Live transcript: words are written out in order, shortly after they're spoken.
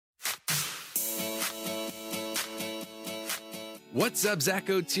What's up, Zach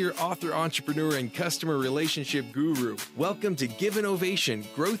Oates here, author, entrepreneur, and customer relationship guru. Welcome to Give Innovation,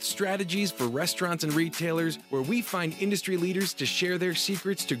 growth strategies for restaurants and retailers, where we find industry leaders to share their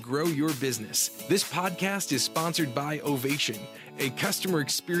secrets to grow your business. This podcast is sponsored by Ovation, a customer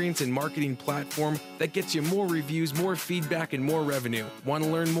experience and marketing platform that gets you more reviews, more feedback, and more revenue. Want to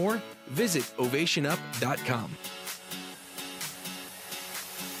learn more? Visit ovationup.com.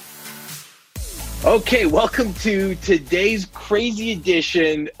 Okay, welcome to today's crazy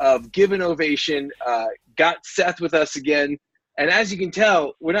edition of Give Innovation. Got Seth with us again. And as you can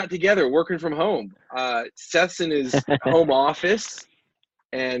tell, we're not together, working from home. Seth's in his home office,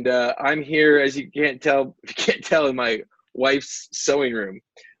 and I'm here, as you can't tell, in my wife's sewing room.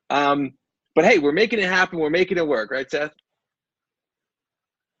 But hey, we're making it happen. We're making it work, right, Seth?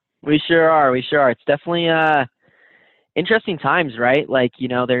 We sure are. It's definitely interesting times, right? Like, you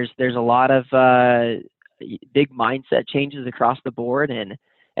know, there's a lot of big mindset changes across the board, and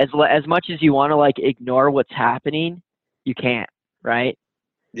as much as you want to like ignore what's happening, you can't, right?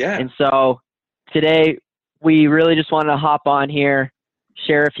 Yeah. And so today we really just wanted to hop on here,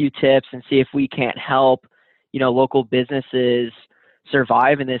 share a few tips, and see if we can't help, you know, local businesses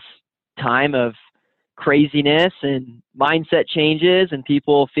survive in this time of craziness and mindset changes and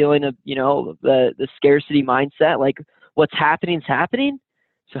people feeling the scarcity mindset. Like, what's happening is happening.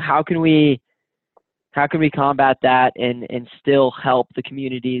 So how can we combat that and still help the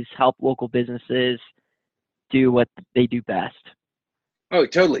communities, help local businesses do what they do best? Oh,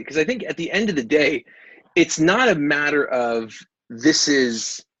 totally. Because I think at the end of the day, it's not a matter of this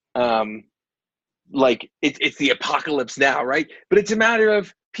is it's the apocalypse now, right? But it's a matter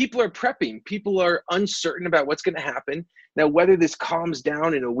of people are prepping. People are uncertain about what's going to happen. Now, whether this calms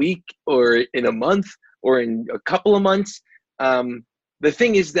down in a week or in a month or in a couple of months, the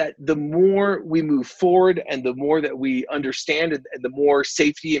thing is that the more we move forward and the more that we understand and the more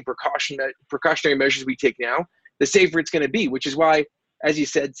safety and precautionary measures we take now, the safer it's going to be, which is why, as you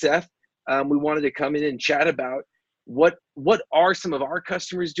said, Seth, we wanted to come in and chat about what are some of our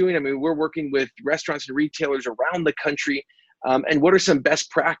customers doing. I mean, we're working with restaurants and retailers around the country, and what are some best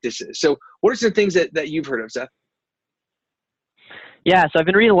practices? So what are some things that you've heard of, Seth? Yeah, so I've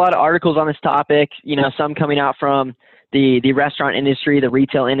been reading a lot of articles on this topic, you know, some coming out from the restaurant industry, the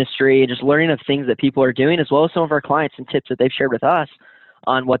retail industry, and just learning of things that people are doing, as well as some of our clients and tips that they've shared with us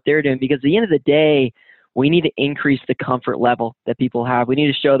on what they're doing. Because at the end of the day, we need to increase the comfort level that people have. We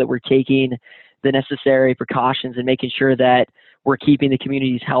need to show that we're taking the necessary precautions and making sure that we're keeping the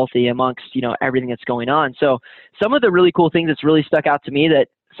communities healthy amongst, you know, everything that's going on. So some of the really cool things that's really stuck out to me, that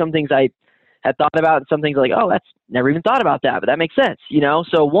some things I had thought about and some things like, oh, that's never even thought about that, but that makes sense, you know?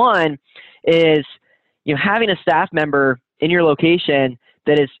 So one is, you know, having a staff member in your location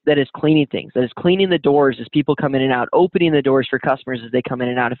that is cleaning things, that is cleaning the doors as people come in and out, opening the doors for customers as they come in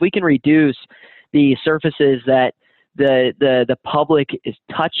and out. If we can reduce the surfaces that the public is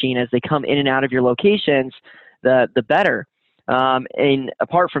touching as they come in and out of your locations, the better. And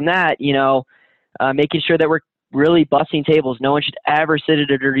apart from that, you know, making sure that we're really bussing tables. No one should ever sit at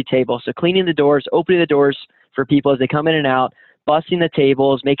a dirty table. So cleaning the doors, opening the doors for people as they come in and out, bussing the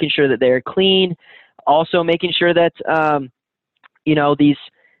tables, making sure that they're clean. Also making sure that, you know,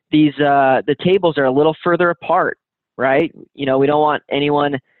 the tables are a little further apart, right? You know, we don't want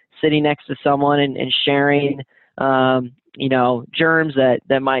anyone sitting next to someone and sharing, you know, germs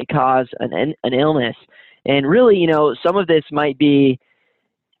that might cause an illness. And really, you know, some of this might be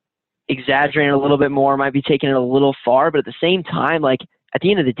exaggerating a little bit more, might be taking it a little far, but at the same time, like, at the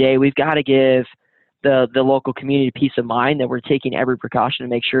end of the day, we've got to give the local community peace of mind that we're taking every precaution to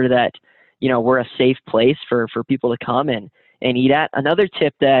make sure that, you know, we're a safe place for people to come and eat at. Another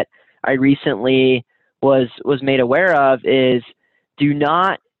tip that I recently was made aware of is do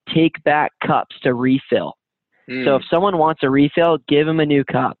not take back cups to refill. So if someone wants a refill, give them a new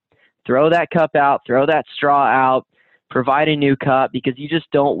cup. Throw that cup out, throw that straw out, provide a new cup, because you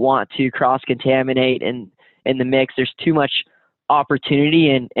just don't want to cross-contaminate in the mix. There's too much opportunity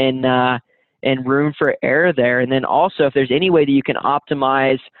and room for error there. And then also, if there's any way that you can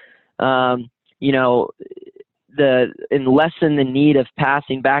optimize, you know, and lessen the need of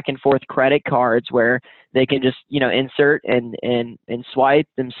passing back and forth credit cards where they can just, you know, insert and swipe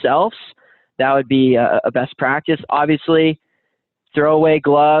themselves, that would be a best practice. Obviously, throw away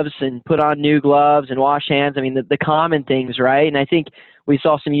gloves and put on new gloves and wash hands. I mean, the common things, right? And I think we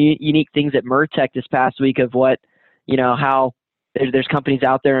saw some unique things at MERTEC this past week of what, you know, how there's companies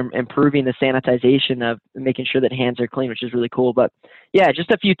out there improving the sanitization of making sure that hands are clean, which is really cool. But yeah,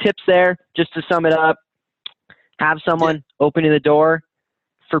 just a few tips there, just to sum it up. Have someone opening the door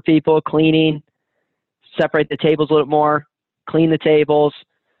for people, cleaning, separate the tables a little more, clean the tables,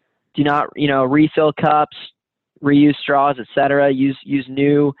 do not, refill cups, reuse straws, etc. Use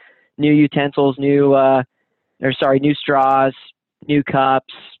new utensils, new straws, new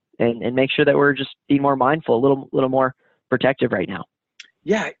cups, and make sure that we're just being more mindful, a little more protective right now.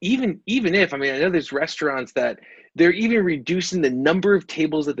 Yeah, even if, I know there's restaurants that they're even reducing the number of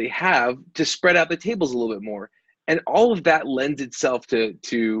tables that they have to spread out the tables a little bit more. And all of that lends itself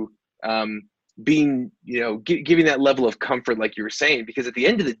to being, giving that level of comfort, like you were saying, because at the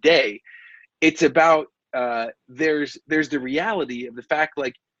end of the day, it's about, there's the reality of the fact,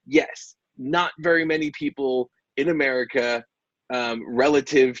 like, yes, not very many people in America,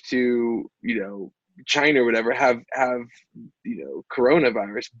 relative to, China or whatever, have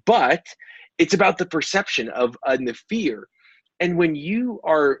coronavirus, but it's about the perception of and the fear. And when you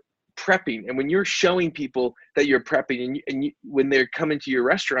are prepping, and when you're showing people that you're prepping, and when they're coming to your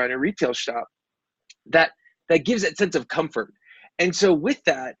restaurant or retail shop, that gives that sense of comfort. And so with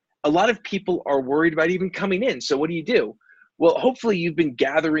that, a lot of people are worried about even coming in. So what do? Well, hopefully you've been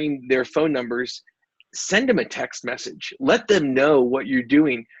gathering their phone numbers. Send them a text message. Let them know what you're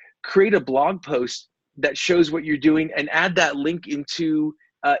doing. Create a blog post that shows what you're doing, and add that link into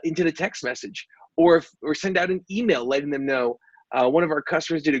the text message, or send out an email letting them know. One of our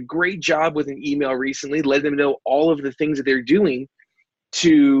customers did a great job with an email recently, letting them know all of the things that they're doing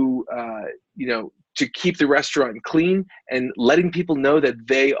to keep the restaurant clean, and letting people know that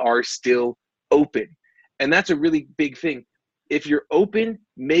they are still open. And that's a really big thing. If you're open,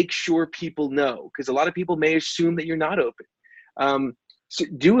 make sure people know, because a lot of people may assume that you're not open. So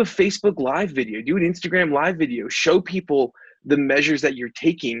do a Facebook Live video, do an Instagram Live video, show people the measures that you're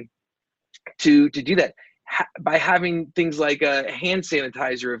taking to do that, by having things like a hand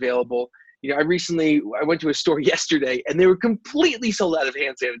sanitizer available. I went to a store yesterday, and they were completely sold out of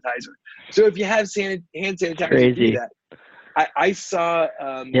hand sanitizer. So if you have hand sanitizer, do that. I saw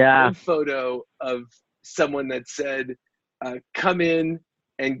one photo of someone that said, come in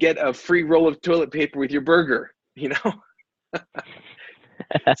and get a free roll of toilet paper with your burger,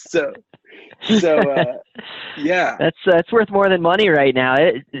 So yeah, that's worth more than money right now.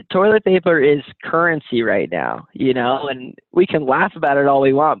 Toilet paper is currency right now, and we can laugh about it all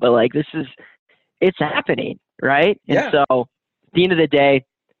we want, but like, it's happening, right? Yeah. And so at the end of the day,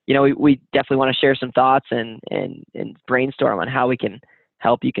 we definitely want to share some thoughts and brainstorm on how we can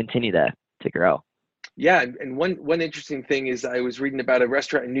help you continue to grow. Yeah. And one interesting thing is, I was reading about a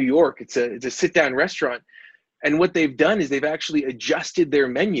restaurant in New York. It's a sit-down restaurant. And what they've done is they've actually adjusted their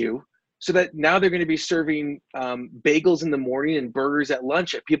menu so that now they're going to be serving bagels in the morning and burgers at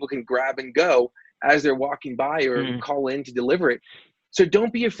lunch that people can grab and go as they're walking by, or call in to deliver it. So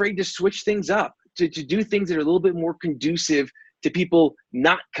don't be afraid to switch things up, to do things that are a little bit more conducive to people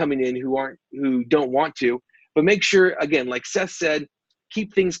not coming in who don't want to. But make sure, again, like Seth said,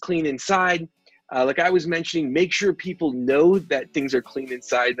 keep things clean inside. Like I was mentioning, make sure people know that things are clean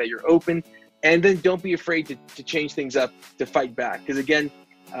inside, that you're open. And then don't be afraid to change things up, to fight back. Because again,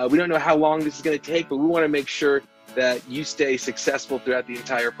 we don't know how long this is going to take, but we want to make sure that you stay successful throughout the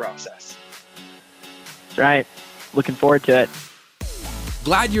entire process. That's right. Looking forward to it.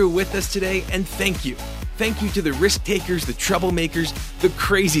 Glad you're with us today, and thank you. Thank you to the risk takers, the troublemakers, the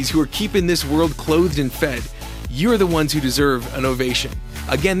crazies who are keeping this world clothed and fed. You're the ones who deserve an ovation.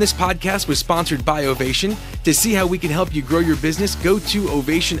 Again, this podcast was sponsored by Ovation. To see how we can help you grow your business, go to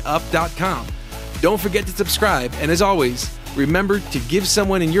ovationup.com. Don't forget to subscribe, and as always, remember to give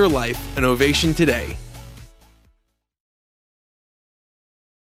someone in your life an ovation today.